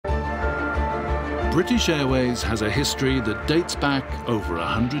British Airways has a history that dates back over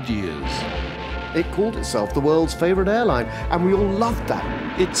 100 years. It called itself the world's favourite airline, and we all loved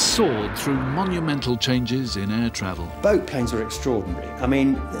that. It soared through monumental changes in air travel. Boat planes were extraordinary. I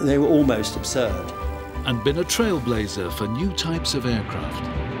mean, they were almost absurd. And been a trailblazer for new types of aircraft.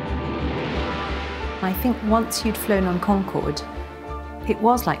 I think once you'd flown on Concorde, it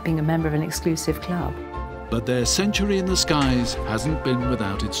was like being a member of an exclusive club. But their century in the skies hasn't been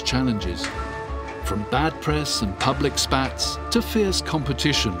without its challenges. From bad press and public spats to fierce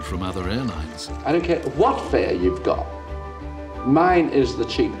competition from other airlines. I don't care what fare you've got, mine is the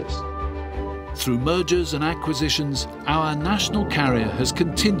cheapest. Through mergers and acquisitions, our national carrier has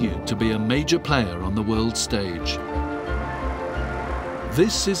continued to be a major player on the world stage.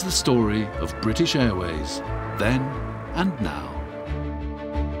 This is the story of British Airways, then and now.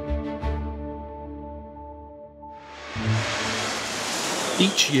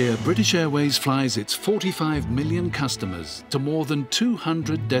 Each year, British Airways flies its 45 million customers to more than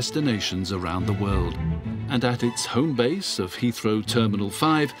 200 destinations around the world. And at its home base of Heathrow Terminal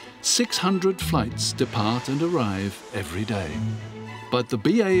 5, 600 flights depart and arrive every day. But the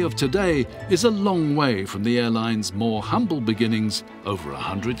BA of today is a long way from the airline's more humble beginnings over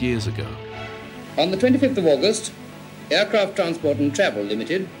 100 years ago. On the 25th of August, Aircraft Transport and Travel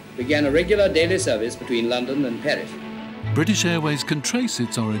Limited began a regular daily service between London and Paris. British Airways can trace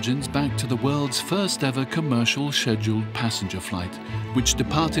its origins back to the world's first ever commercial scheduled passenger flight, which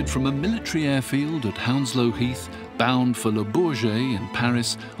departed from a military airfield at Hounslow Heath, bound for Le Bourget in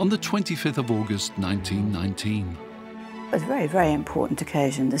Paris on the 25th of August 1919. It was a very, very important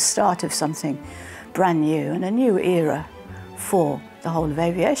occasion, the start of something brand new and a new era for the whole of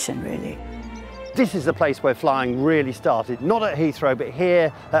aviation, really. This is the place where flying really started, not at Heathrow, but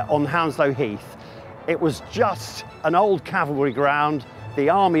here on Hounslow Heath. It was just an old cavalry ground.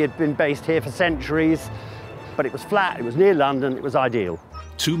 The army had been based here for centuries, but it was flat, it was near London, it was ideal.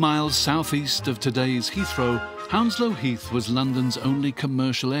 2 miles southeast of today's Heathrow, Hounslow Heath was London's only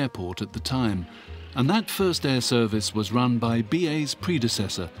commercial airport at the time. And that first air service was run by BA's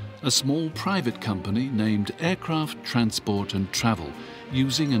predecessor, a small private company named Aircraft Transport and Travel,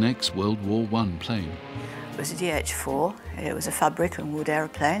 using an ex-World War I plane. It was a DH4, it was a fabric and wood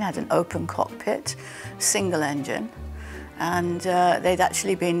aeroplane, had an open cockpit, single engine, and they'd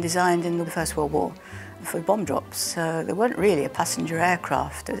actually been designed in the First World War for bomb drops, so they weren't really a passenger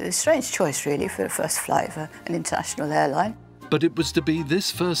aircraft. It was a strange choice, really, for the first flight of an international airline. But it was to be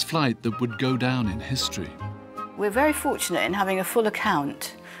this first flight that would go down in history. We're very fortunate in having a full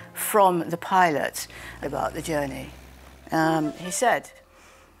account from the pilot about the journey. He said,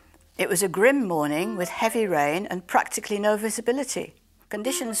 "It was a grim morning with heavy rain and practically no visibility.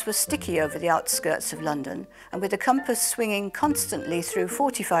 Conditions were sticky over the outskirts of London, and with the compass swinging constantly through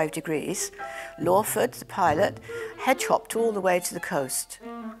 45 degrees, Lawford, the pilot, hedge-hopped all the way to the coast.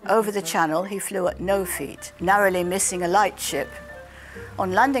 Over the channel, he flew at no feet, narrowly missing a lightship.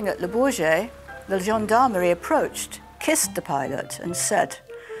 On landing at Le Bourget, the gendarmerie approached, kissed the pilot and said,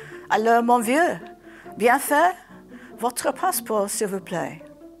 'Alors, mon vieux, bien fait? Votre passeport, s'il vous plaît.'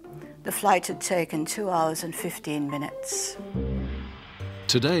 The flight had taken 2 hours and 15 minutes.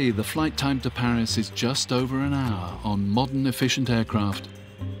 Today, the flight time to Paris is just over an hour on modern, efficient aircraft.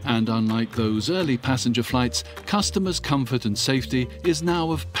 And unlike those early passenger flights, customers' comfort and safety is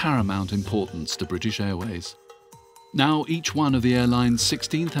now of paramount importance to British Airways. Now, each one of the airline's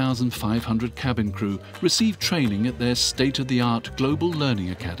 16,500 cabin crew receive training at their state-of-the-art Global Learning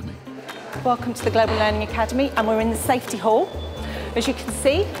Academy. Welcome to the Global Learning Academy, and we're in the safety hall. As you can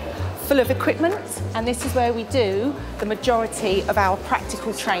see, full of equipment, and this is where we do the majority of our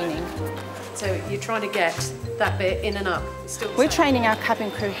practical training. So you're trying to get that bit in and up? We're training our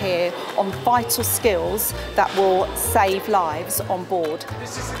cabin crew here on vital skills that will save lives on board.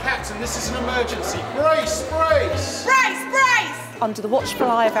 This is the captain, this is an emergency. Brace, brace! Brace, brace! Under the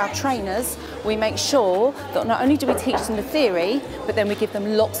watchful eye of our trainers, we make sure that not only do we teach them the theory, but then we give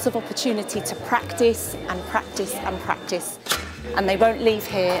them lots of opportunity to practice and practice and practice. And they won't leave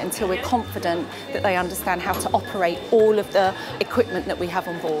here until we're confident that they understand how to operate all of the equipment that we have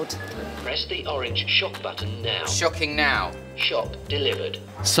on board. Press the orange shock button now. Shocking now. Shock delivered.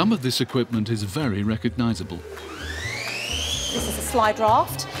 Some of this equipment is very recognisable. This is a slide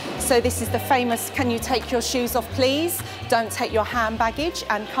raft. So this is the famous, can you take your shoes off please? Don't take your hand baggage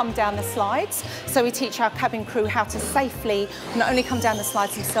and come down the slides. So we teach our cabin crew how to safely not only come down the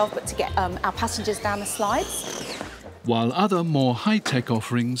slides themselves, but to get our passengers down the slides. While other more high-tech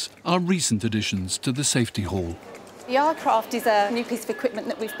offerings are recent additions to the safety hall. The aircraft is a new piece of equipment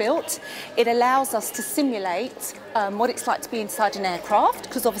that we've built. It allows us to simulate what it's like to be inside an aircraft,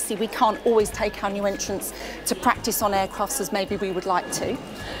 because obviously we can't always take our new entrants to practice on aircrafts as maybe we would like to.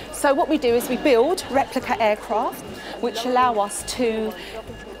 So what we do is we build replica aircraft which allow us to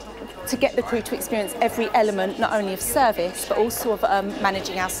get the crew to experience every element, not only of service, but also of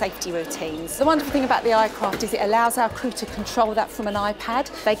managing our safety routines. The wonderful thing about the aircraft is it allows our crew to control that from an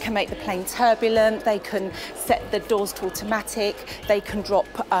iPad. They can make the plane turbulent, they can set the doors to automatic, they can drop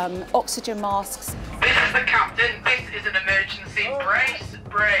oxygen masks. This is the captain, this is an emergency. Brace,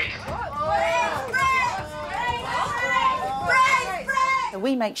 brace.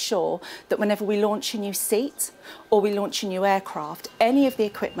 We make sure that whenever we launch a new seat or we launch a new aircraft, any of the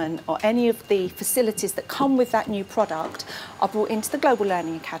equipment or any of the facilities that come with that new product are brought into the Global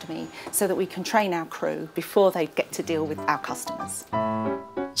Learning Academy so that we can train our crew before they get to deal with our customers.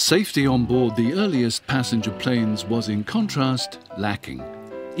 Safety on board the earliest passenger planes was, in contrast, lacking.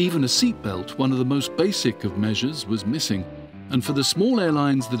 Even a seatbelt, one of the most basic of measures, was missing. And for the small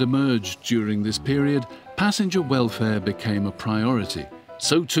airlines that emerged during this period, passenger welfare became a priority.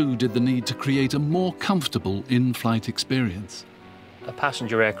 So too did the need to create a more comfortable in-flight experience. A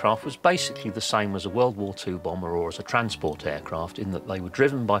passenger aircraft was basically the same as a World War II bomber or as a transport aircraft, in that they were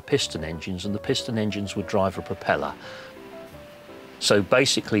driven by piston engines and the piston engines would drive a propeller. So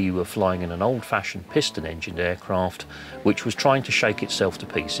basically you were flying in an old-fashioned piston-engined aircraft which was trying to shake itself to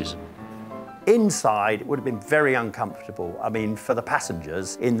pieces. Inside, it would have been very uncomfortable. I mean, for the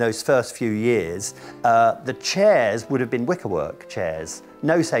passengers in those first few years, the chairs would have been wickerwork chairs,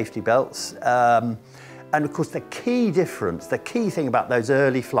 no safety belts. And of course, the key difference, the key thing about those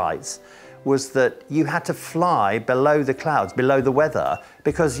early flights was that you had to fly below the clouds, below the weather,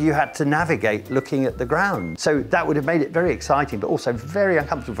 because you had to navigate looking at the ground. So that would have made it very exciting, but also very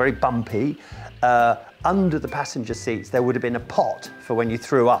uncomfortable, very bumpy. Under the passenger seats, there would have been a pot for when you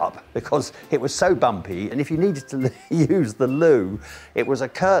threw up because it was so bumpy. And if you needed to use the loo, it was a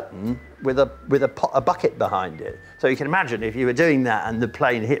curtain with a bucket behind it. So you can imagine if you were doing that and the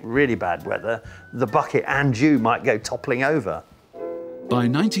plane hit really bad weather, the bucket and you might go toppling over. By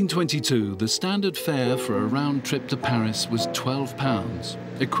 1922, the standard fare for a round trip to Paris was £12,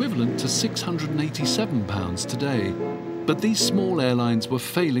 equivalent to £687 today. But these small airlines were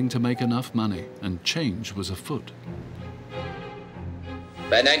failing to make enough money, and change was afoot.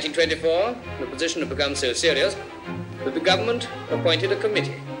 By 1924, the position had become so serious that the government appointed a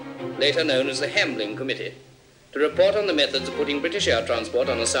committee, later known as the Hambling Committee, to report on the methods of putting British air transport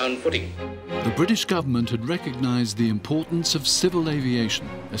on a sound footing. The British government had recognised the importance of civil aviation,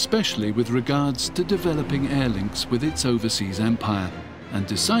 especially with regards to developing air links with its overseas empire, and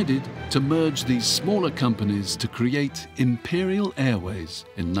decided to merge these smaller companies to create Imperial Airways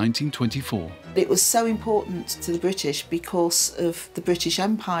in 1924. It was so important to the British because of the British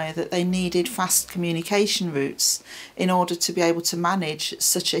Empire that they needed fast communication routes in order to be able to manage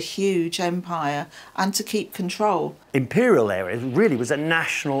such a huge empire and to keep control. Imperial Airways really was a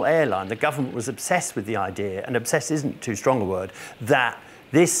national airline. The government was obsessed with the idea, and obsessed isn't too strong a word, that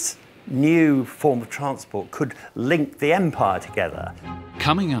this new form of transport could link the empire together.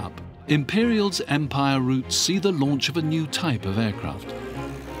 Coming up, Imperial's empire routes see the launch of a new type of aircraft.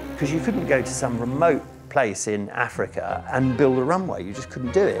 Because you couldn't go to some remote place in Africa and build a runway, you just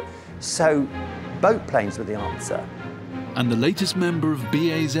couldn't do it. So boat planes were the answer. And the latest member of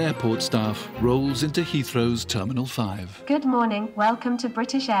BA's airport staff rolls into Heathrow's Terminal 5. Good morning, welcome to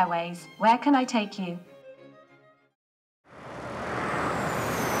British Airways. Where can I take you?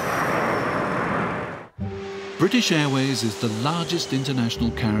 British Airways is the largest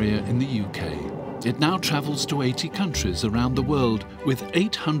international carrier in the UK. It now travels to 80 countries around the world with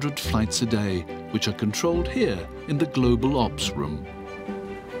 800 flights a day, which are controlled here in the Global Ops Room.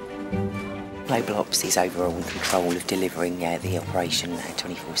 Global Ops is overall in control of delivering the operation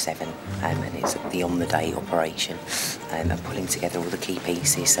 24/7, and it's the on-the-day operation, and pulling together all the key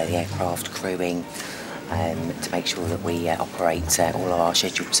pieces, so the aircraft, crewing, to make sure that we operate all of our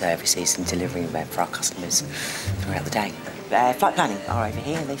scheduled services and delivering them for our customers throughout the day. Flight planning are over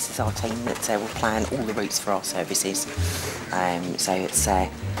here. This is our team that will plan all the routes for our services. So it's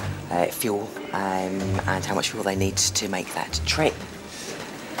fuel and how much fuel they need to make that trip.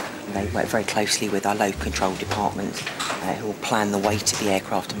 They work very closely with our load control department, who will plan the weight of the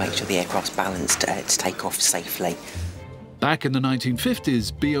aircraft to make sure the aircraft's balanced to take off safely. Back in the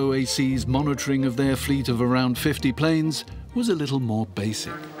 1950s, BOAC's monitoring of their fleet of around 50 planes was a little more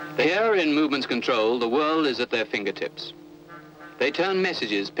basic. Here in movements control, the world is at their fingertips. They turn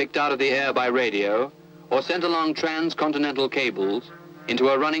messages picked out of the air by radio or sent along transcontinental cables into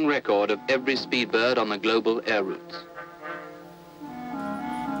a running record of every speedbird on the global air routes.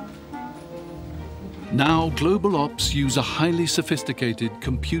 Now, global ops use a highly sophisticated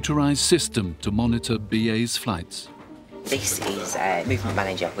computerized system to monitor BA's flights. This is Movement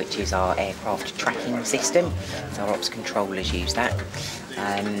Manager, which is our aircraft tracking system. So our ops controllers use that.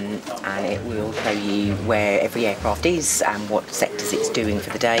 And it will show you where every aircraft is and what sectors it's doing for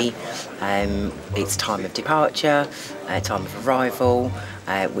the day, its time of departure, time of arrival,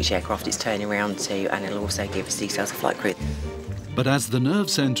 which aircraft it's turning around to, and it'll also give us details of flight crew. But as the nerve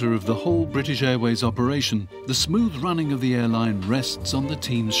centre of the whole British Airways operation, the smooth running of the airline rests on the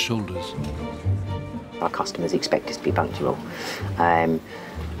team's shoulders. Our customers expect us to be punctual,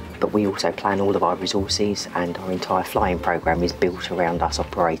 but we also plan all of our resources, and our entire flying programme is built around us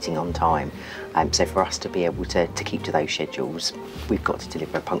operating on time. So for us to be able to keep to those schedules, we've got to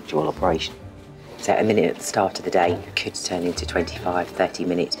deliver a punctual operation. So a minute at the start of the day could turn into 25, 30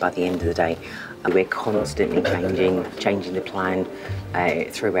 minutes by the end of the day. And we're constantly changing the plan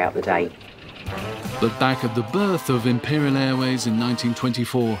throughout the day. But back at the birth of Imperial Airways in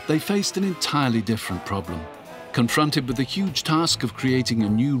 1924, they faced an entirely different problem. Confronted with the huge task of creating a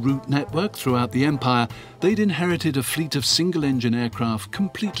new route network throughout the empire, they'd inherited a fleet of single-engine aircraft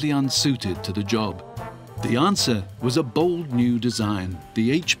completely unsuited to the job. The answer was a bold new design,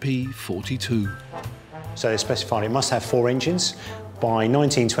 the HP-42. So they specified it must have 4 engines. By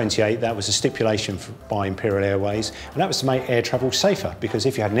 1928, that was a stipulation by Imperial Airways, and that was to make air travel safer, because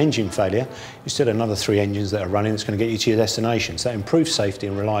if you had an engine failure, you still had another 3 engines that are running that's going to get you to your destination. So that improved safety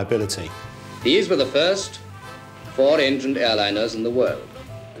and reliability. These were the first 4-engined airliners in the world.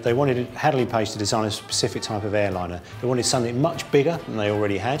 They wanted Hadley Page to design a specific type of airliner. They wanted something much bigger than they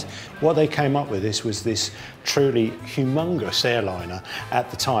already had. What they came up with was this truly humongous airliner at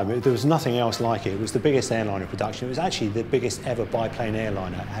the time. There was nothing else like it. It was the biggest airliner in production. It was actually the biggest ever biplane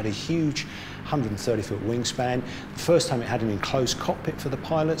airliner. It had a huge 130-foot wingspan. The first time it had an enclosed cockpit for the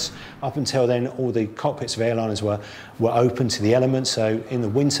pilots. Up until then, all the cockpits of airliners were open to the elements. So in the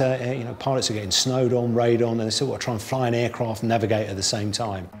winter, pilots are getting snowed on, rained on, and they still got to try and fly an aircraft and navigate at the same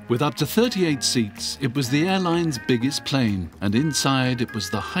time. With up to 38 seats, it was the airline's biggest plane, and inside it was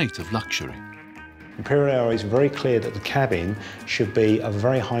the height of luxury. Imperial Airways were very clear that the cabin should be of a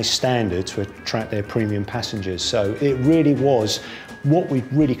very high standard to attract their premium passengers. So it really was what we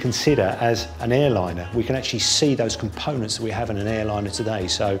really consider as an airliner. We can actually see those components that we have in an airliner today.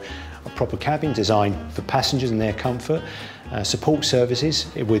 So a proper cabin designed for passengers and their comfort, support services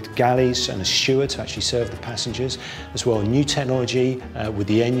with galleys and a steward to actually serve the passengers, as well as new technology with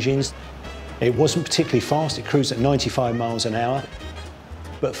the engines. It wasn't particularly fast, it cruised at 95 miles an hour.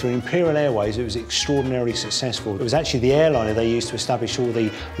 But for Imperial Airways, it was extraordinarily successful. It was actually the airliner they used to establish all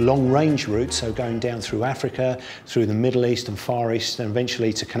the long-range routes, so going down through Africa, through the Middle East and Far East, and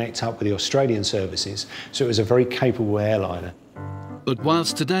eventually to connect up with the Australian services. So it was a very capable airliner. But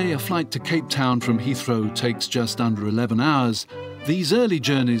whilst today a flight to Cape Town from Heathrow takes just under 11 hours, these early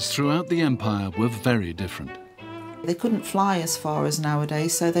journeys throughout the empire were very different. They couldn't fly as far as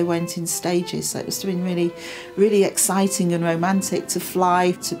nowadays, so they went in stages. So it was been really, really exciting and romantic to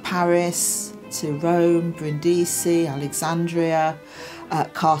fly to Paris, to Rome, Brindisi, Alexandria,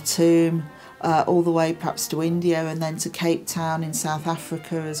 Khartoum, all the way perhaps to India, and then to Cape Town in South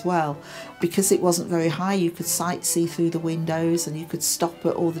Africa as well. Because it wasn't very high, you could sightsee through the windows and you could stop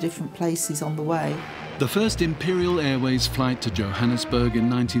at all the different places on the way. The first Imperial Airways flight to Johannesburg in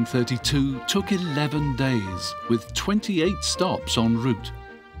 1932 took 11 days, with 28 stops en route.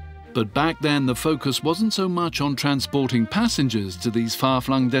 But back then the focus wasn't so much on transporting passengers to these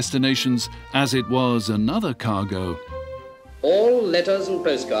far-flung destinations as it was another cargo. All letters and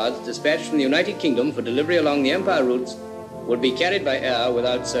postcards dispatched from the United Kingdom for delivery along the Empire routes would be carried by air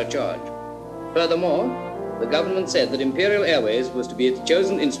without surcharge. Furthermore, the government said that Imperial Airways was to be its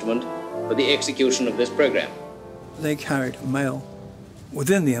chosen instrument for the execution of this program. They carried mail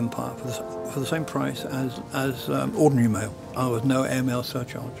within the Empire for the same price as ordinary mail. There was no airmail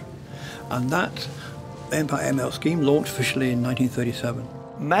surcharge. And that Empire Airmail scheme launched officially in 1937.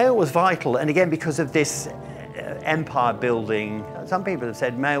 Mail was vital, and again because of this empire building, some people have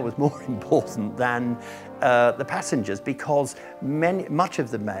said mail was more important than the passengers, because much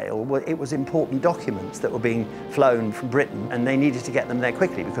of the mail, it was important documents that were being flown from Britain, and they needed to get them there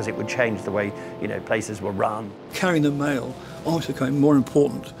quickly because it would change the way places were run. Carrying the mail obviously became more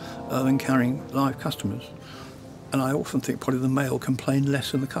important than carrying live customers, and I often think probably the mail complained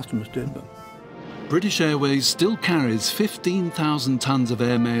less than the customers did. But British Airways still carries 15,000 tonnes of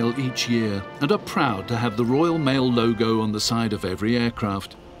airmail each year and are proud to have the Royal Mail logo on the side of every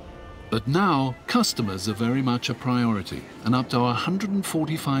aircraft. But now, customers are very much a priority, and up to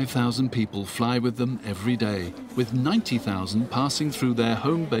 145,000 people fly with them every day, with 90,000 passing through their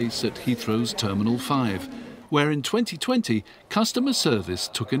home base at Heathrow's Terminal 5, where in 2020, customer service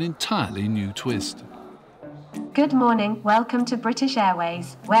took an entirely new twist. Good morning, welcome to British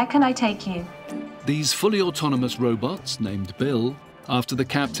Airways. Where can I take you? These fully autonomous robots, named Bill, after the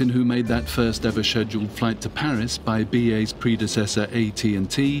captain who made that first ever scheduled flight to Paris by BA's predecessor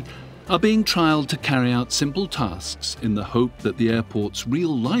AT&T, are being trialled to carry out simple tasks in the hope that the airport's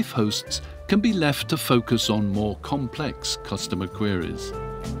real-life hosts can be left to focus on more complex customer queries.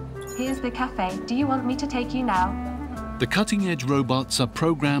 Here's the cafe. Do you want me to take you now? The cutting-edge robots are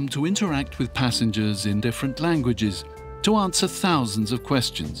programmed to interact with passengers in different languages, to answer thousands of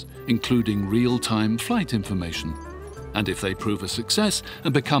questions, including real-time flight information. And if they prove a success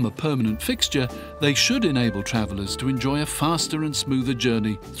and become a permanent fixture, they should enable travellers to enjoy a faster and smoother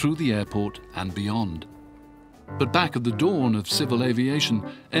journey through the airport and beyond. But back at the dawn of civil aviation,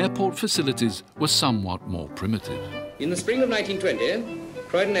 airport facilities were somewhat more primitive. In the spring of 1920,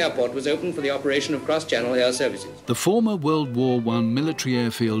 Croydon Airport was opened for the operation of cross-channel air services. The former World War I military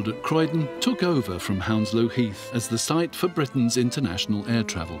airfield at Croydon took over from Hounslow Heath as the site for Britain's international air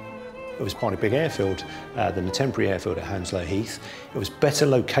travel. It was quite a big airfield than the temporary airfield at Hounslow Heath. It was better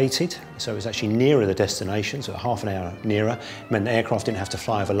located, so it was actually nearer the destination, so half an hour nearer. It meant the aircraft didn't have to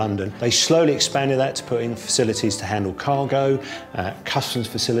fly over London. They slowly expanded that to put in facilities to handle cargo, customs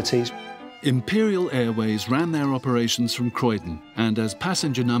facilities. Imperial Airways ran their operations from Croydon, and as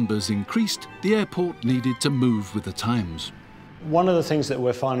passenger numbers increased, the airport needed to move with the times. One of the things that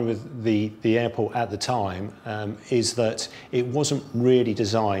we're finding with the airport at the time is that it wasn't really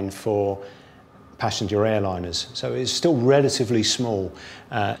designed for passenger airliners, so it's still relatively small.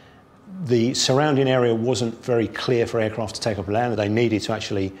 The surrounding area wasn't very clear for aircraft to take up and land. They needed to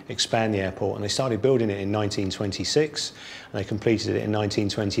actually expand the airport, and they started building it in 1926, and they completed it in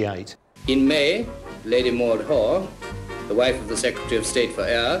 1928. In May, Lady Maud Hoare, the wife of the Secretary of State for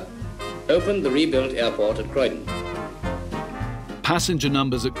Air, opened the rebuilt airport at Croydon. Passenger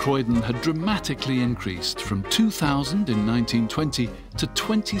numbers at Croydon had dramatically increased from 2,000 in 1920 to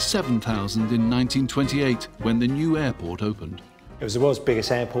 27,000 in 1928 when the new airport opened. It was the world's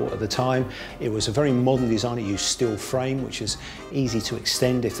biggest airport at the time. It was a very modern design. It used steel frame, which is easy to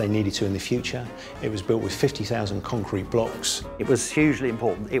extend if they needed to in the future. It was built with 50,000 concrete blocks. It was hugely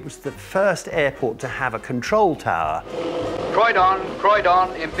important. It was the first airport to have a control tower. Croydon,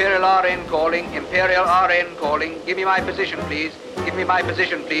 Croydon, Imperial RN calling, Imperial RN calling. Give me my position, please. Give me my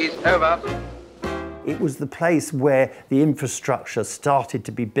position, please. Over. It was the place where the infrastructure started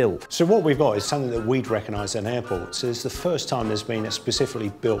to be built. So what we've got is something that we'd recognise at airports. So it's the first time there's been a specifically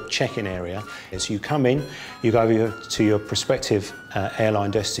built check-in area. As you come in, you go to your prospective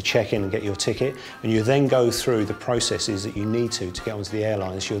airline desk to check in and get your ticket, and you then go through the processes that you need to get onto the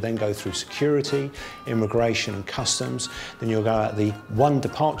airlines. You'll then go through security, immigration and customs, then you'll go out the one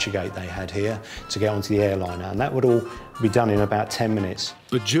departure gate they had here to get onto the airliner, and that would all be done in about 10 minutes.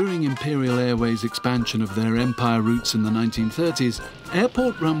 But during Imperial Airways' expansion of their empire routes in the 1930s,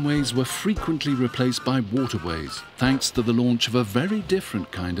 airport runways were frequently replaced by waterways, thanks to the launch of a very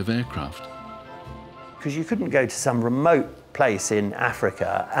different kind of aircraft. Because you couldn't go to some remote place in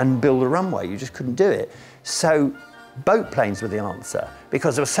Africa and build a runway, you just couldn't do it. So boat planes were the answer.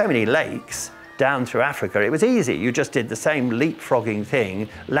 Because there were so many lakes down through Africa, it was easy. You just did the same leapfrogging thing,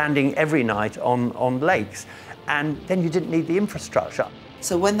 landing every night on lakes. And then you didn't need the infrastructure.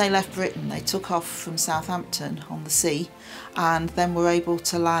 So when they left Britain, they took off from Southampton on the sea, and then were able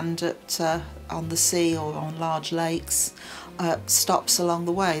to land on the sea or on large lakes, stops along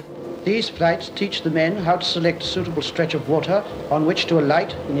the way. These flights teach the men how to select a suitable stretch of water on which to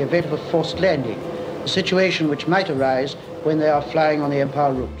alight in the event of a forced landing, a situation which might arise when they are flying on the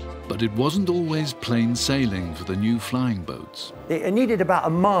Empire route. But it wasn't always plain sailing for the new flying boats. It needed about a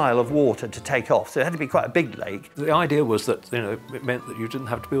mile of water to take off, so it had to be quite a big lake. The idea was that, it meant that you didn't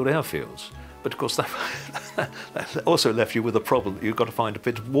have to build airfields. But of course, that also left you with a problem that you've got to find a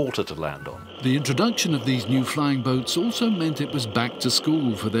bit of water to land on. The introduction of these new flying boats also meant it was back to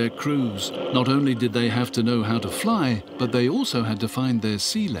school for their crews. Not only did they have to know how to fly, but they also had to find their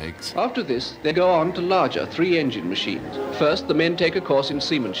sea legs. After this, they go on to larger three-engine machines. First, the men take a course in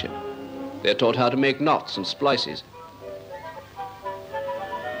seamanship. They're taught how to make knots and splices.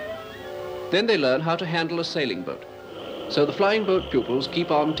 Then they learn how to handle a sailing boat. So the flying boat pupils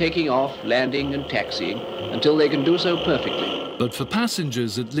keep on taking off, landing and taxiing until they can do so perfectly. But for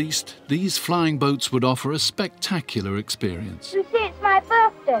passengers, at least, these flying boats would offer a spectacular experience. You see, it's my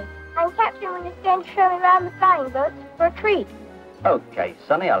birthday, and Captain is going to show me around the flying boats for a treat. OK,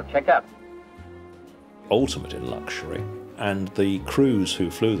 Sonny, I'll check up. Ultimate in luxury, and the crews who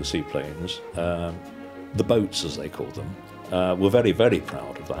flew the seaplanes, the boats as they call them, were very, very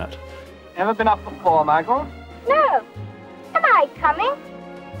proud of that. Ever been up before, Michael? No. Am I coming?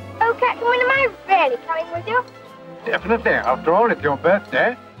 Oh, Captain Wynne, am I really coming with you? Definitely. After all, it's your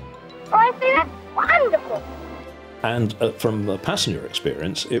birthday. Oh, I see, that's wonderful. And from the passenger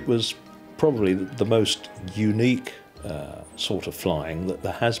experience, it was probably the most unique sort of flying that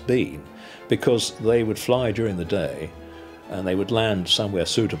there has been, because they would fly during the day and they would land somewhere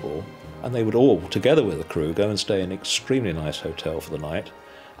suitable, and they would all, together with the crew, go and stay in an extremely nice hotel for the night,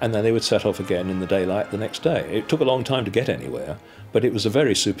 and then they would set off again in the daylight the next day. It took a long time to get anywhere, but it was a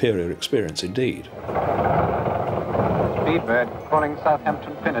very superior experience indeed. Speedbird calling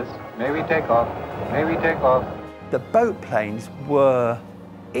Southampton Pinnace. May we take off? May we take off? The boat planes were,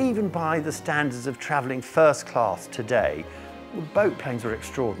 even by the standards of travelling first class today, boat planes were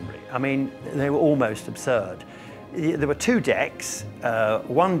extraordinary. I mean, they were almost absurd. There were two decks.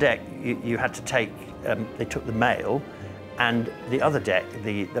 One deck you had to take, they took the mail, and the other deck,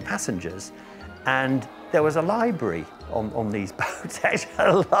 the passengers. And there was a library on these boats, actually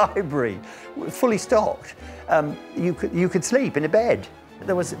a library, fully stocked. You could sleep in a bed.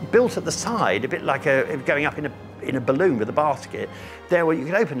 There was built at the side, a bit like going up in a balloon with a basket. There where you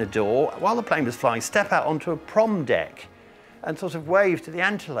could open a door while the plane was flying, step out onto a prom deck and sort of wave to the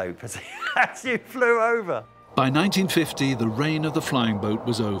antelope as you flew over. By 1950, the reign of the flying boat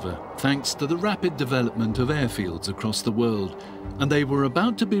was over, thanks to the rapid development of airfields across the world, and they were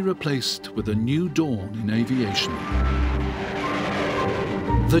about to be replaced with a new dawn in aviation.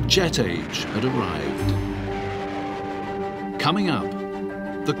 The jet age had arrived. Coming up,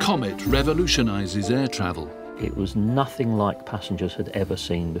 the Comet revolutionises air travel. It was nothing like passengers had ever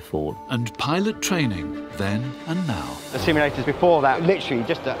seen before. And pilot training then and now. The simulators before that, literally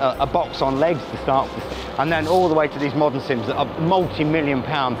just a box on legs to start with, and then all the way to these modern sims that are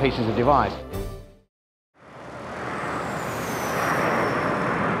multi-million-pound pieces of device.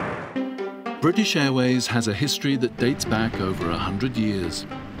 British Airways has a history that dates back over 100 years.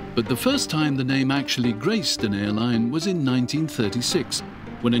 But the first time the name actually graced an airline was in 1936,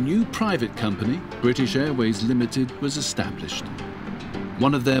 when a new private company, British Airways Limited, was established.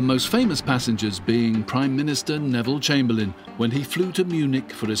 One of their most famous passengers being Prime Minister Neville Chamberlain when he flew to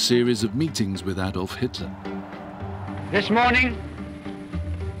Munich for a series of meetings with Adolf Hitler. This morning,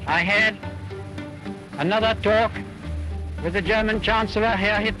 I had another talk with the German Chancellor,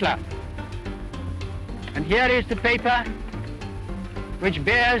 Herr Hitler. And here is the paper which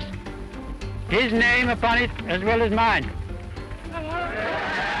bears his name upon it as well as mine.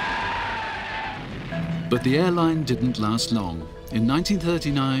 But the airline didn't last long. In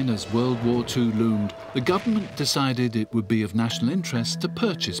 1939, as World War II loomed, the government decided it would be of national interest to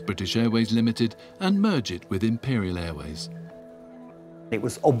purchase British Airways Limited and merge it with Imperial Airways. It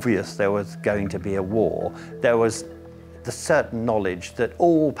was obvious there was going to be a war. There was the certain knowledge that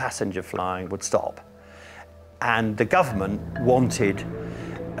all passenger flying would stop. And the government wanted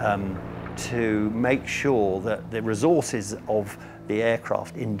to make sure that the resources of the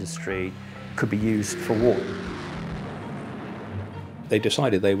aircraft industry could be used for war. They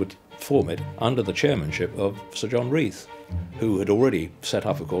decided they would form it under the chairmanship of Sir John Reith, who had already set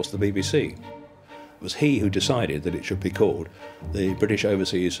up, of course, the BBC. It was he who decided that it should be called the British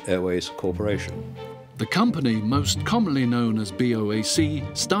Overseas Airways Corporation. The company, most commonly known as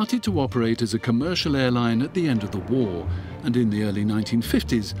BOAC, started to operate as a commercial airline at the end of the war, and in the early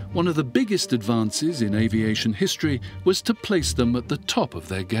 1950s, one of the biggest advances in aviation history was to place them at the top of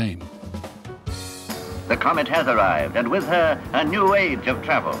their game. The Comet has arrived, and with her, a new age of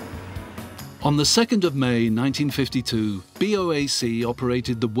travel. On the 2nd of May 1952, BOAC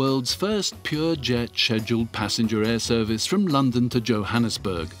operated the world's first pure jet scheduled passenger air service from London to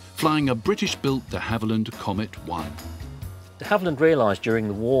Johannesburg, flying a British-built de Havilland Comet 1. De Havilland realised during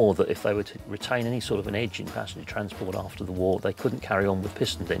the war that if they were to retain any sort of an edge in passenger transport after the war, they couldn't carry on with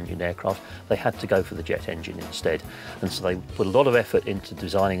piston-engined aircraft. They had to go for the jet engine instead. And so they put a lot of effort into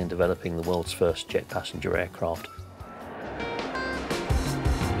designing and developing the world's first jet passenger aircraft.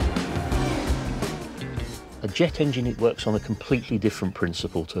 A jet engine, it works on a completely different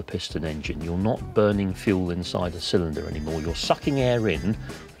principle to a piston engine. You're not burning fuel inside a cylinder anymore. You're sucking air in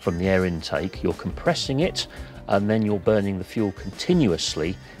from the air intake, you're compressing it, and then you're burning the fuel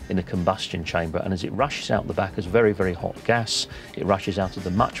continuously in a combustion chamber, and as it rushes out the back as very, very hot gas, it rushes out at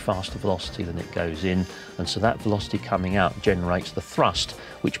a much faster velocity than it goes in, and so that velocity coming out generates the thrust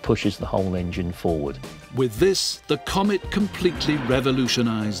which pushes the whole engine forward. With this, the Comet completely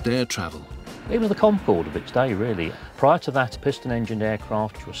revolutionised air travel. It was the Concorde of its day, really. Prior to that, piston-engined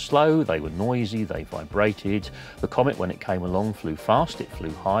aircraft were slow, they were noisy, they vibrated. The Comet, when it came along, flew fast, it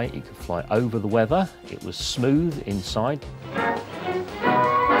flew high, it could fly over the weather, it was smooth inside.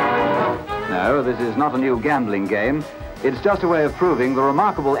 No, this is not a new gambling game. It's just a way of proving the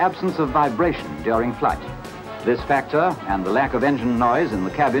remarkable absence of vibration during flight. This factor and the lack of engine noise in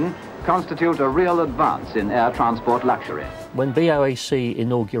the cabin constitute a real advance in air transport luxury. When BOAC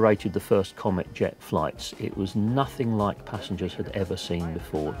inaugurated the first Comet jet flights, it was nothing like passengers had ever seen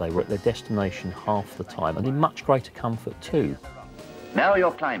before. They were at their destination half the time and in much greater comfort too. Now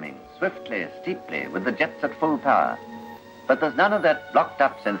you're climbing, swiftly, steeply, with the jets at full power. But there's none of that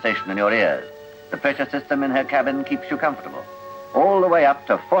blocked-up sensation in your ears. The pressure system in her cabin keeps you comfortable, all the way up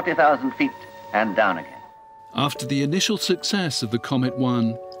to 40,000 feet and down again. After the initial success of the Comet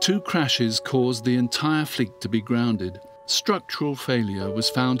 1, 2 crashes caused the entire fleet to be grounded. Structural failure was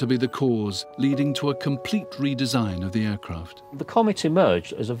found to be the cause, leading to a complete redesign of the aircraft. The Comet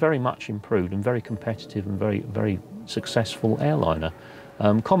emerged as a very much improved and very competitive and very successful airliner.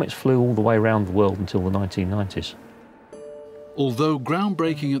 Comets flew all the way around the world until the 1990s. Although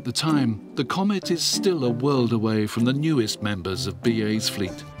groundbreaking at the time, the Comet is still a world away from the newest members of BA's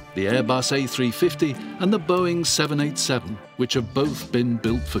fleet, the Airbus A350 and the Boeing 787, which have both been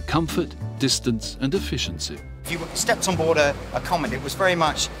built for comfort, distance and efficiency. If you stepped on board a Comet, it was very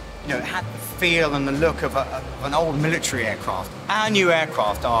much, it had the feel and the look of an old military aircraft. Our new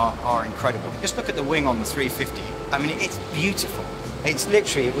aircraft are incredible. Just look at the wing on the 350. I mean, it's beautiful. It's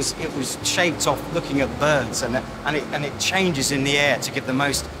literally, it was shaped off looking at birds, and it changes in the air to give the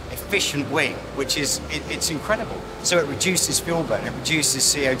most efficient wing, which is, it's incredible. So it reduces fuel burn, it reduces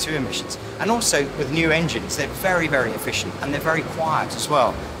CO2 emissions. And also with new engines, they're very, very efficient and they're very quiet as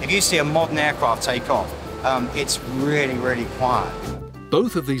well. If you see a modern aircraft take off, it's really, really quiet.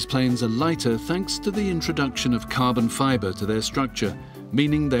 Both of these planes are lighter thanks to the introduction of carbon fibre to their structure,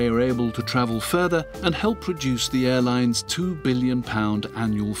 meaning they are able to travel further and help reduce the airline's £2 billion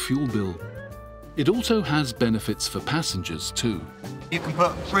annual fuel bill. It also has benefits for passengers too. You can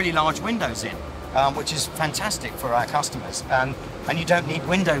put really large windows in, which is fantastic for our customers. And you don't need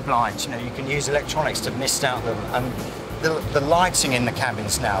window blinds, you can use electronics to mist out them. And the lighting in the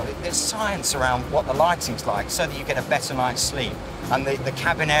cabins now, there's science around what the lighting's like so that you get a better night's sleep. And the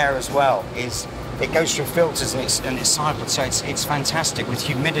cabin air as well it goes through filters and it's cycled, so it's fantastic. With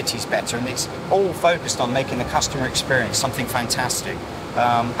humidity's better, and it's all focused on making the customer experience something fantastic.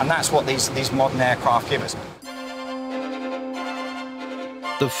 And that's what these modern aircraft give us.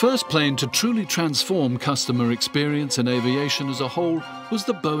 The first plane to truly transform customer experience in aviation as a whole was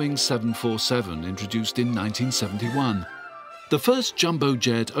the Boeing 747, introduced in 1971. The first jumbo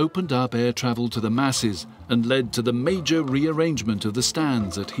jet opened up air travel to the masses and led to the major rearrangement of the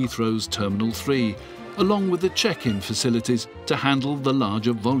stands at Heathrow's Terminal 3, along with the check-in facilities to handle the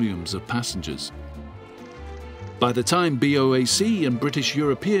larger volumes of passengers. By the time BOAC and British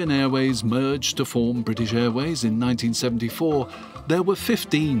European Airways merged to form British Airways in 1974, there were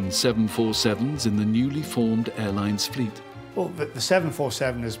 15 747s in the newly formed airline's fleet. Well, the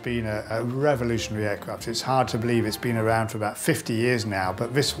 747 has been a revolutionary aircraft. It's hard to believe it's been around for about 50 years now,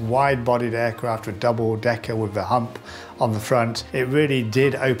 but this wide-bodied aircraft, a double-decker with the hump on the front, it really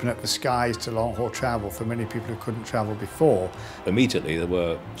did open up the skies to long-haul travel for many people who couldn't travel before. Immediately there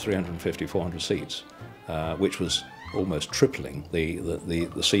were 350, 400 seats, which was almost tripling the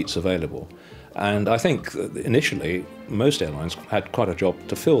seats available. And I think that initially most airlines had quite a job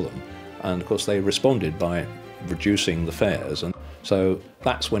to fill them, and of course they responded by reducing the fares, and so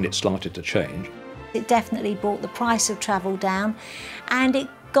that's when it started to change. It definitely brought the price of travel down, and it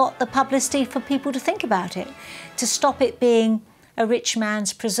got the publicity for people to think about it, to stop it being a rich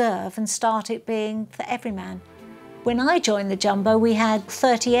man's preserve and start it being for every man. When I joined the Jumbo, we had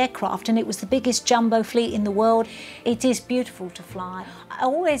 30 aircraft and it was the biggest jumbo fleet in the world. It is beautiful to fly. I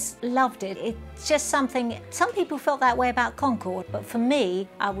always loved it. It's just something, some people felt that way about Concorde, but for me,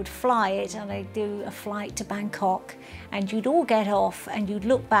 I would fly it and I'd do a flight to Bangkok and you'd all get off and you'd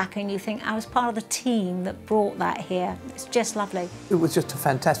look back and you think, I was part of the team that brought that here. It's just lovely. It was just a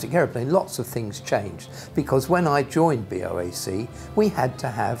fantastic aeroplane. Lots of things changed because when I joined BOAC, we had to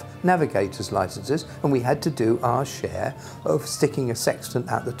have navigators' licenses and we had to do our share of sticking a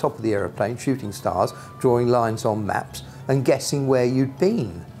sextant at the top of the aeroplane, shooting stars, drawing lines on maps and guessing where you'd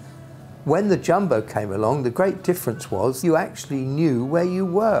been. When the Jumbo came along, the great difference was you actually knew where you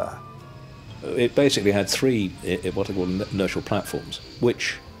were. It basically had three what are called inertial platforms,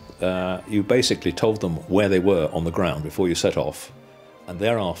 which you basically told them where they were on the ground before you set off, and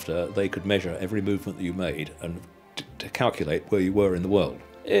thereafter they could measure every movement that you made and to calculate where you were in the world.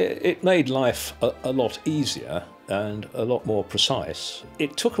 It made life a lot easier and a lot more precise.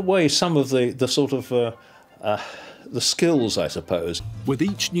 It took away some of the sort of the skills, I suppose. With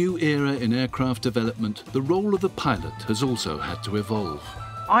each new era in aircraft development, the role of the pilot has also had to evolve.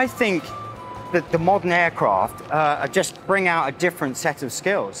 I think that the modern aircraft just bring out a different set of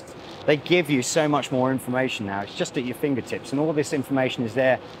skills. They give you so much more information now. It's just at your fingertips, and all this information is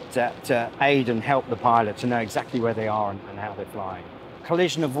there to aid and help the pilot to know exactly where they are and how they're flying.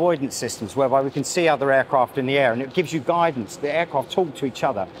 Collision avoidance systems, whereby we can see other aircraft in the air, and it gives you guidance. The aircraft talk to each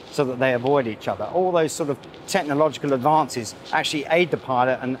other so that they avoid each other. All those sort of technological advances actually aid the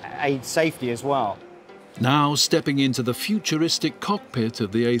pilot and aid safety as well. Now stepping into the futuristic cockpit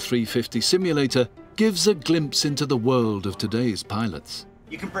of the A350 simulator gives a glimpse into the world of today's pilots.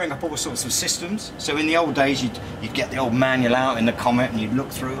 You can bring up all sorts of systems. So in the old days, you'd get the old manual out in the Comet and you'd look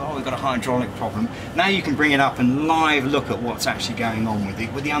through, oh, we've got a hydraulic problem. Now you can bring it up and live look at what's actually going on with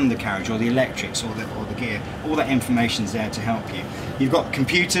the undercarriage or the electrics or the gear. All that information's there to help you. You've got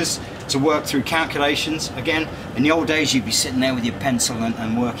computers to work through calculations. Again, in the old days, you'd be sitting there with your pencil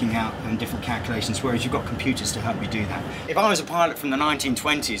and working out different calculations, whereas you've got computers to help you do that. If I was a pilot from the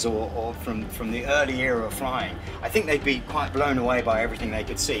 1920s or from the early era of flying, I think they'd be quite blown away by everything they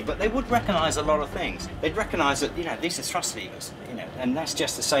could see, but they would recognise a lot of things. They'd recognise that, you know, these are thrust levers, you know, and that's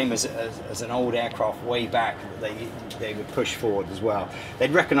just the same as an old aircraft way back that they would push forward as well.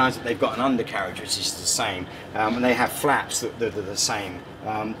 They'd recognise that they've got an undercarriage which is the same, and they have flaps that are the same.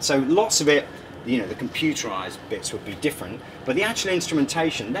 So lots of it, you know, the computerised bits would be different, but the actual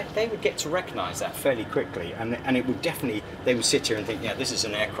instrumentation, they would get to recognise that fairly quickly, and it would definitely, they would sit here and think, yeah, this is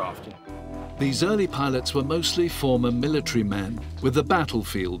an aircraft. You know. These early pilots were mostly former military men, with the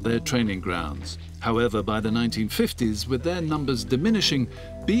battlefield their training grounds. However, by the 1950s, with their numbers diminishing,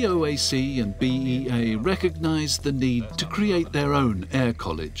 BOAC and BEA recognised the need to create their own air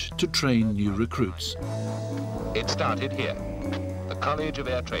college to train new recruits. It started here, the College of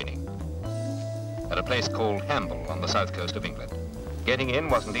Air Training, at a place called Hamble on the south coast of England. Getting in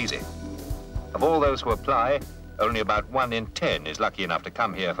wasn't easy. Of all those who apply, only about 1 in 10 is lucky enough to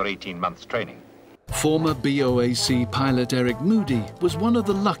come here for 18 months training. Former BOAC pilot Eric Moody was one of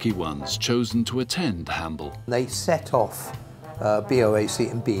the lucky ones chosen to attend Hamble. They set off BOAC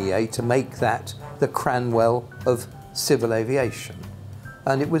and BEA to make that the Cranwell of civil aviation.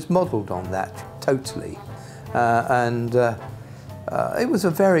 And it was modelled on that totally. It was a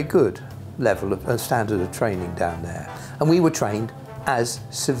very good level of standard of training down there. And we were trained as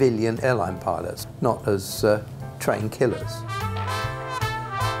civilian airline pilots, not as trained killers.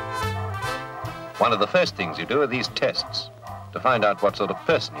 One of the first things you do are these tests to find out what sort of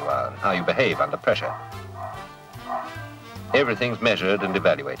person you are and how you behave under pressure. Everything's measured and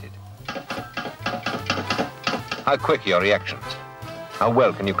evaluated. How quick are your reactions? How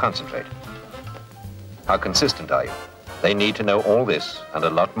well can you concentrate? How consistent are you? They need to know all this and a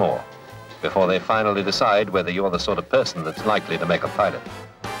lot more before they finally decide whether you're the sort of person that's likely to make a pilot.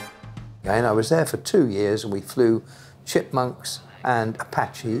 And I was there for 2 years, and we flew Chipmunks and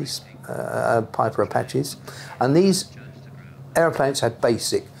Apaches, Piper Apaches, and these airplanes had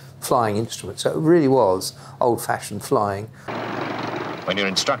basic flying instruments, so it really was old-fashioned flying. When your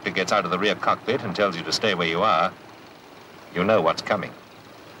instructor gets out of the rear cockpit and tells you to stay where you are, you know what's coming.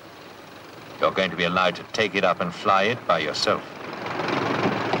 You're going to be allowed to take it up and fly it by yourself.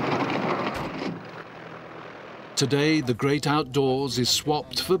 Today, the great outdoors is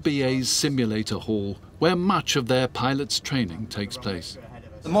swapped for BA's simulator hall, where much of their pilots' training takes place.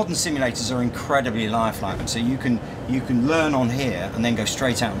 The modern simulators are incredibly lifelike, so you can learn on here and then go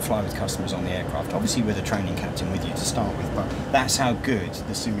straight out and fly with customers on the aircraft, obviously with a training captain with you to start with, but that's how good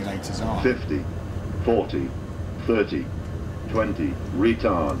the simulators are. 50, 40, 30, 20,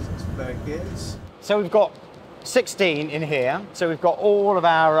 retard. So we've got 16 in here, so we've got all of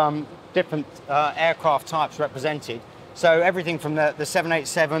our different aircraft types represented. So everything from the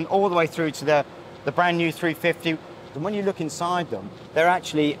 787 all the way through to the brand new 350. And when you look inside them, they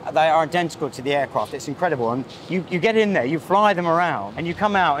are identical to the aircraft. It's incredible. And you get in there, you fly them around, and you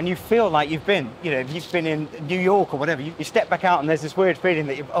come out and you feel like you've been, you know, if you've been in New York or whatever, you step back out and there's this weird feeling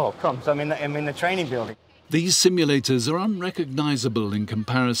that I'm in the training building. These simulators are unrecognisable in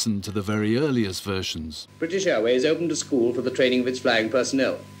comparison to the very earliest versions. British Airways opened a school for the training of its flying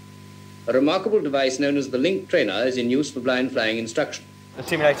personnel. A remarkable device known as the Link Trainer is in use for blind flying instruction. The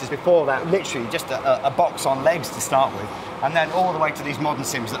simulators before that, literally just a box on legs to start with, and then all the way to these modern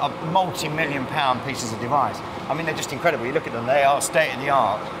sims that are multi-million-pound pieces of device. I mean, they're just incredible. You look at them, they are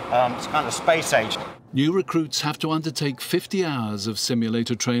state-of-the-art. It's kind of space age. New recruits have to undertake 50 hours of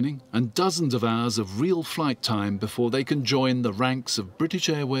simulator training and dozens of hours of real flight time before they can join the ranks of British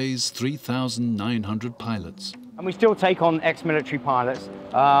Airways' 3,900 pilots. And we still take on ex-military pilots,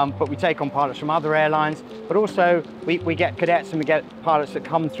 but we take on pilots from other airlines, but also we get cadets and we get pilots that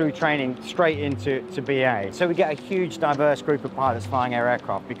come through training straight into BA. So we get a huge diverse group of pilots flying our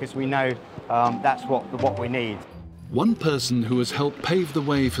aircraft because we know that's what we need. One person who has helped pave the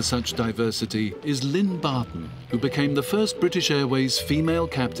way for such diversity is Lynn Barton, who became the first British Airways female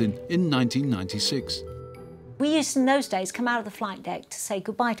captain in 1996. We used in those days come out of the flight deck to say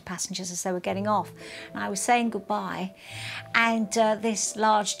goodbye to passengers as they were getting off. And I was saying goodbye, and this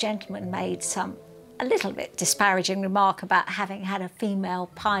large gentleman made a little bit disparaging remark about having had a female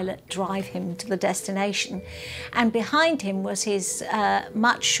pilot drive him to the destination. And behind him was his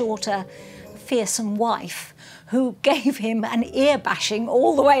much shorter, fearsome wife, who gave him an ear bashing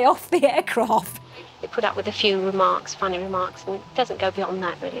all the way off the aircraft. They put up with a few remarks, funny remarks, and it doesn't go beyond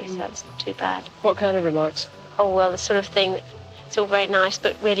that really, so it's not too bad. What kind of remarks? Oh, well, the sort of thing that it's all very nice,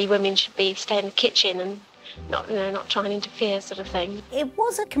 but really women should stay in the kitchen and not try and interfere, sort of thing. It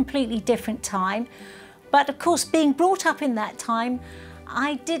was a completely different time, but of course, being brought up in that time,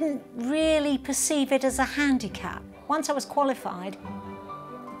 I didn't really perceive it as a handicap. Once I was qualified,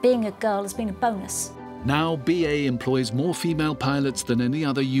 being a girl has been a bonus. Now BA employs more female pilots than any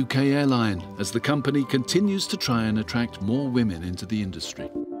other UK airline, as the company continues to try and attract more women into the industry.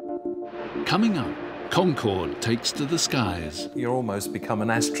 Coming up, Concorde takes to the skies. You almost become an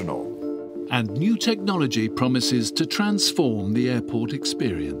astronaut. And new technology promises to transform the airport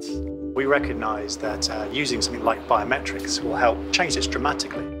experience. We recognise that using something like biometrics will help change this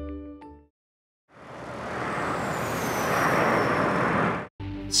dramatically.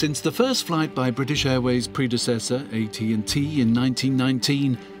 Since the first flight by British Airways' predecessor, AT&T, in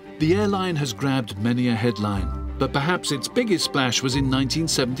 1919, the airline has grabbed many a headline. But perhaps its biggest splash was in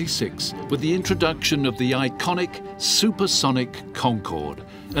 1976, with the introduction of the iconic supersonic Concorde,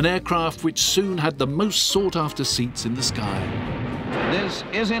 an aircraft which soon had the most sought-after seats in the sky. This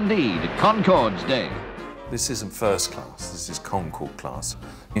is indeed Concorde's day. This isn't first class, this is Concorde class.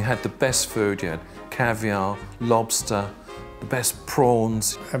 You had the best food, you had caviar, lobster, the best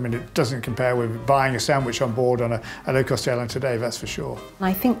prawns. I mean, it doesn't compare with buying a sandwich on board on a low-cost airline today, that's for sure.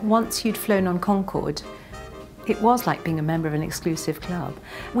 I think once you'd flown on Concorde, it was like being a member of an exclusive club.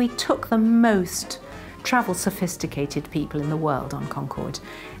 We took the most travel sophisticated people in the world on Concorde,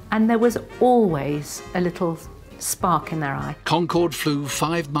 and there was always a little spark in their eye. Concorde flew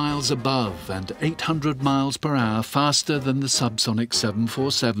 5 miles above and 800 miles per hour faster than the subsonic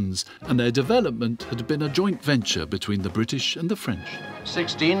 747s, and their development had been a joint venture between the British and the French.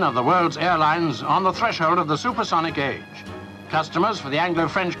 16 of the world's airlines on the threshold of the supersonic age. Customers for the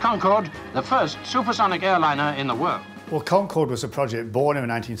Anglo-French Concorde, the first supersonic airliner in the world. Well, Concorde was a project born in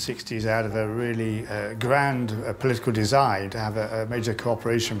the 1960s out of a really grand political desire to have a major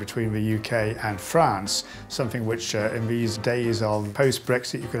cooperation between the UK and France, something which in these days of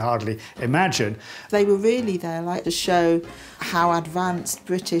post-Brexit you could hardly imagine. They were really there like to show how advanced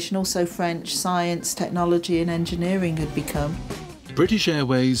British and also French science, technology and engineering had become. British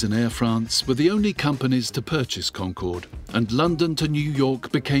Airways and Air France were the only companies to purchase Concorde, and London to New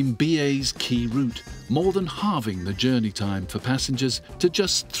York became BA's key route, more than halving the journey time for passengers to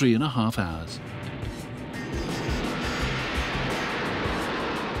just 3.5 hours.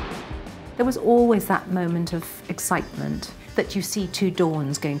 There was always that moment of excitement that you see two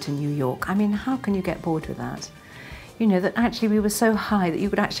dawns going to New York. I mean, how can you get bored with that? You know, that actually we were so high that you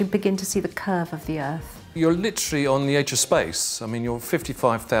could actually begin to see the curve of the Earth. You're literally on the edge of space. I mean, you're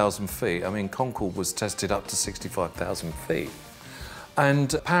 55,000 feet. I mean, Concorde was tested up to 65,000 feet.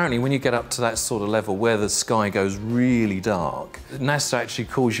 And apparently, when you get up to that sort of level where the sky goes really dark, NASA actually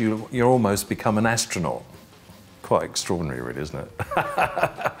calls you, you almost become an astronaut. Quite extraordinary, really, isn't it?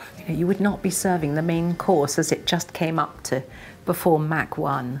 You know, you would not be serving the main course as it just came up to before Mach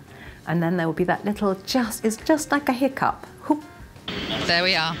 1. And then there would be that little, it's just like a hiccup. Whoop. There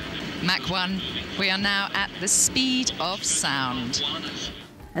we are, Mach 1. We are now at the speed of sound.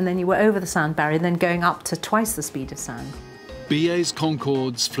 And then you were over the sound barrier, then going up to twice the speed of sound. BA's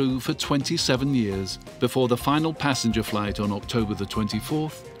Concordes flew for 27 years before the final passenger flight on October the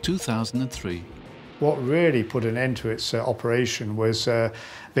 24th, 2003. What really put an end to its operation was the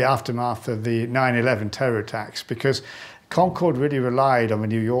aftermath of the 9/11 terror attacks, because Concorde really relied on the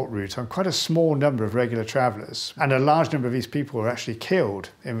New York route on quite a small number of regular travellers, and a large number of these people were actually killed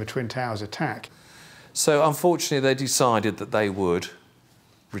in the Twin Towers attack. So unfortunately they decided that they would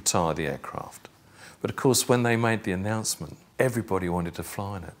retire the aircraft. But of course when they made the announcement, everybody wanted to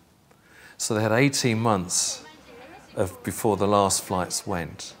fly in it. So they had 18 months before the last flights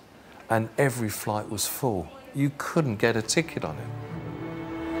went, and every flight was full. You couldn't get a ticket on it.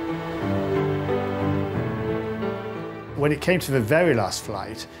 When it came to the very last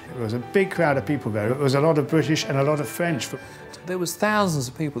flight, there was a big crowd of people there. It was a lot of British and a lot of French. There was thousands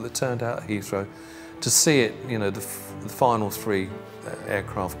of people that turned out at Heathrow to see it, you know, the final 3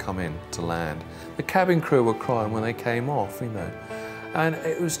 aircraft come in to land. The cabin crew were crying when they came off, you know, and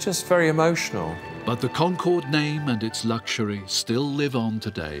it was just very emotional. But the Concorde name and its luxury still live on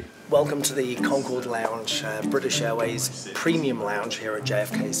today. Welcome to the Concorde Lounge, British Airways premium lounge here at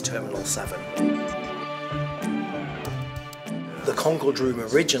JFK's Terminal 7. The Concorde room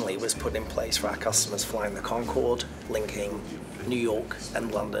originally was put in place for our customers flying the Concorde, linking New York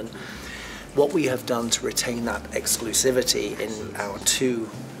and London. What we have done to retain that exclusivity in our 2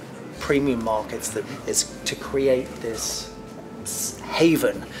 premium markets is to create this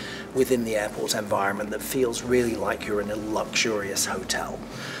haven within the airport environment that feels really like you're in a luxurious hotel.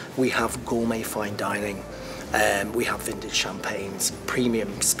 We have gourmet fine dining, we have vintage champagnes,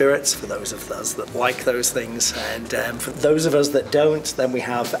 premium spirits for those of us that like those things, and for those of us that don't, then we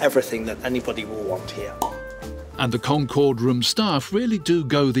have everything that anybody will want here. And the Concorde room staff really do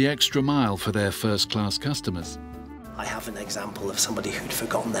go the extra mile for their first-class customers. I have an example of somebody who'd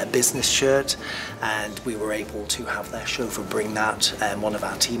forgotten their business shirt, and we were able to have their chauffeur bring that, and one of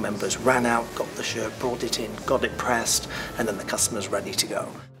our team members ran out, got the shirt, brought it in, got it pressed, and then the customer's ready to go.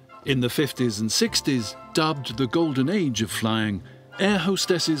 In the 50s and 60s, dubbed the golden age of flying, air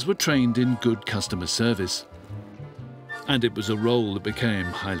hostesses were trained in good customer service. And it was a role that became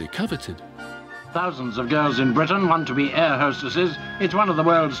highly coveted. Thousands of girls in Britain want to be air hostesses. It's one of the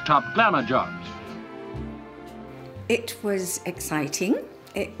world's top glamour jobs. It was exciting,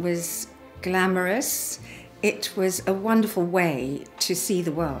 it was glamorous, it was a wonderful way to see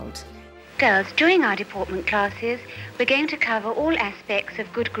the world. Girls, during our deportment classes, we're going to cover all aspects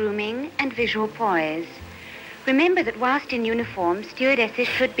of good grooming and visual poise. Remember that whilst in uniform, stewardesses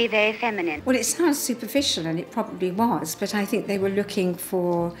should be very feminine. Well, it sounds superficial, and it probably was, but I think they were looking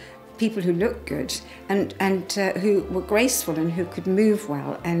for people who looked good and who were graceful and who could move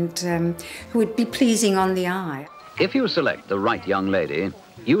well and who would be pleasing on the eye. If you select the right young lady,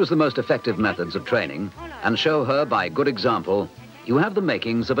 use the most effective methods of training, and show her by good example, you have the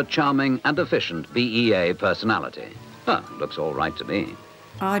makings of a charming and efficient BEA personality. Looks all right to me.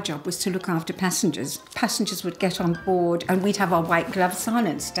 Our job was to look after passengers. Passengers would get on board and we'd have our white gloves on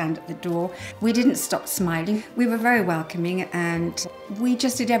and stand at the door. We didn't stop smiling. We were very welcoming, and we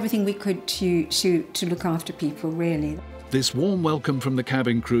just did everything we could to look after people, really. This warm welcome from the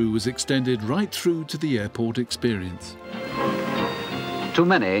cabin crew was extended right through to the airport experience. To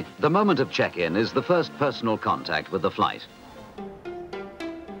many, the moment of check-in is the first personal contact with the flight.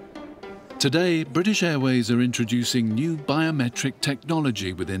 Today, British Airways are introducing new biometric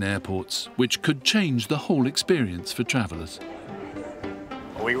technology within airports, which could change the whole experience for travellers.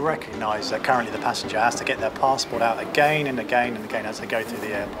 We recognise that currently the passenger has to get their passport out again and again and again as they go through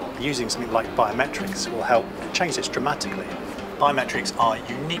the airport. Using something like biometrics will help change this dramatically. Biometrics are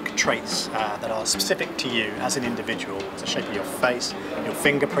unique traits that are specific to you as an individual. It's the shape of your face, your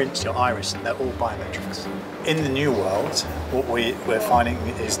fingerprints, your iris, they're all biometrics. In the new world, what we're finding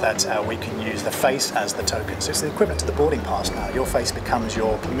is that we can use the face as the token. So it's the equivalent to the boarding pass now. Your face becomes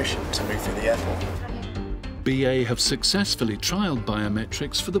your permission to move through the airport. BA have successfully trialled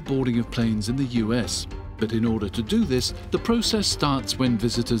biometrics for the boarding of planes in the US. But in order to do this, the process starts when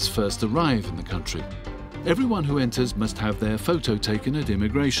visitors first arrive in the country. Everyone who enters must have their photo taken at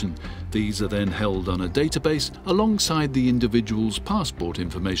immigration. These are then held on a database alongside the individual's passport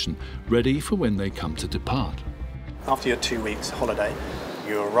information, ready for when they come to depart. After your 2 weeks holiday,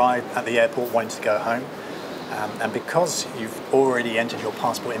 you arrive at the airport wanting to go home. And because you've already entered your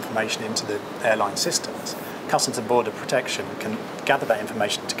passport information into the airline systems, Customs and Border Protection can gather that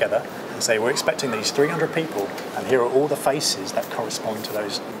information together and say, we're expecting these 300 people, and here are all the faces that correspond to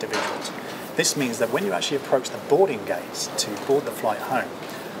those individuals. This means that when you actually approach the boarding gates to board the flight home,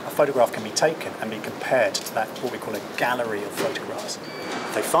 a photograph can be taken and be compared to that, what we call a gallery of photographs.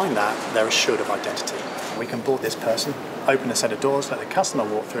 If they find that, they're assured of identity. We can board this person, open a set of doors, let the customer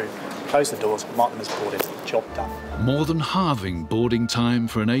walk through, close the doors, mark them as boarded, job done. More than halving boarding time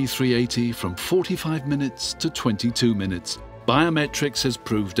for an A380 from 45 minutes to 22 minutes. Biometrics has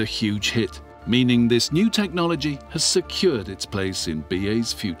proved a huge hit, meaning this new technology has secured its place in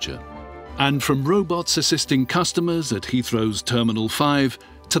BA's future. And from robots assisting customers at Heathrow's Terminal 5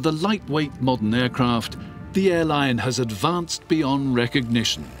 to the lightweight modern aircraft, the airline has advanced beyond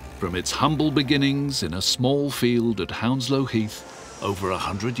recognition from its humble beginnings in a small field at Hounslow Heath over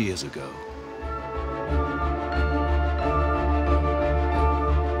 100 years ago.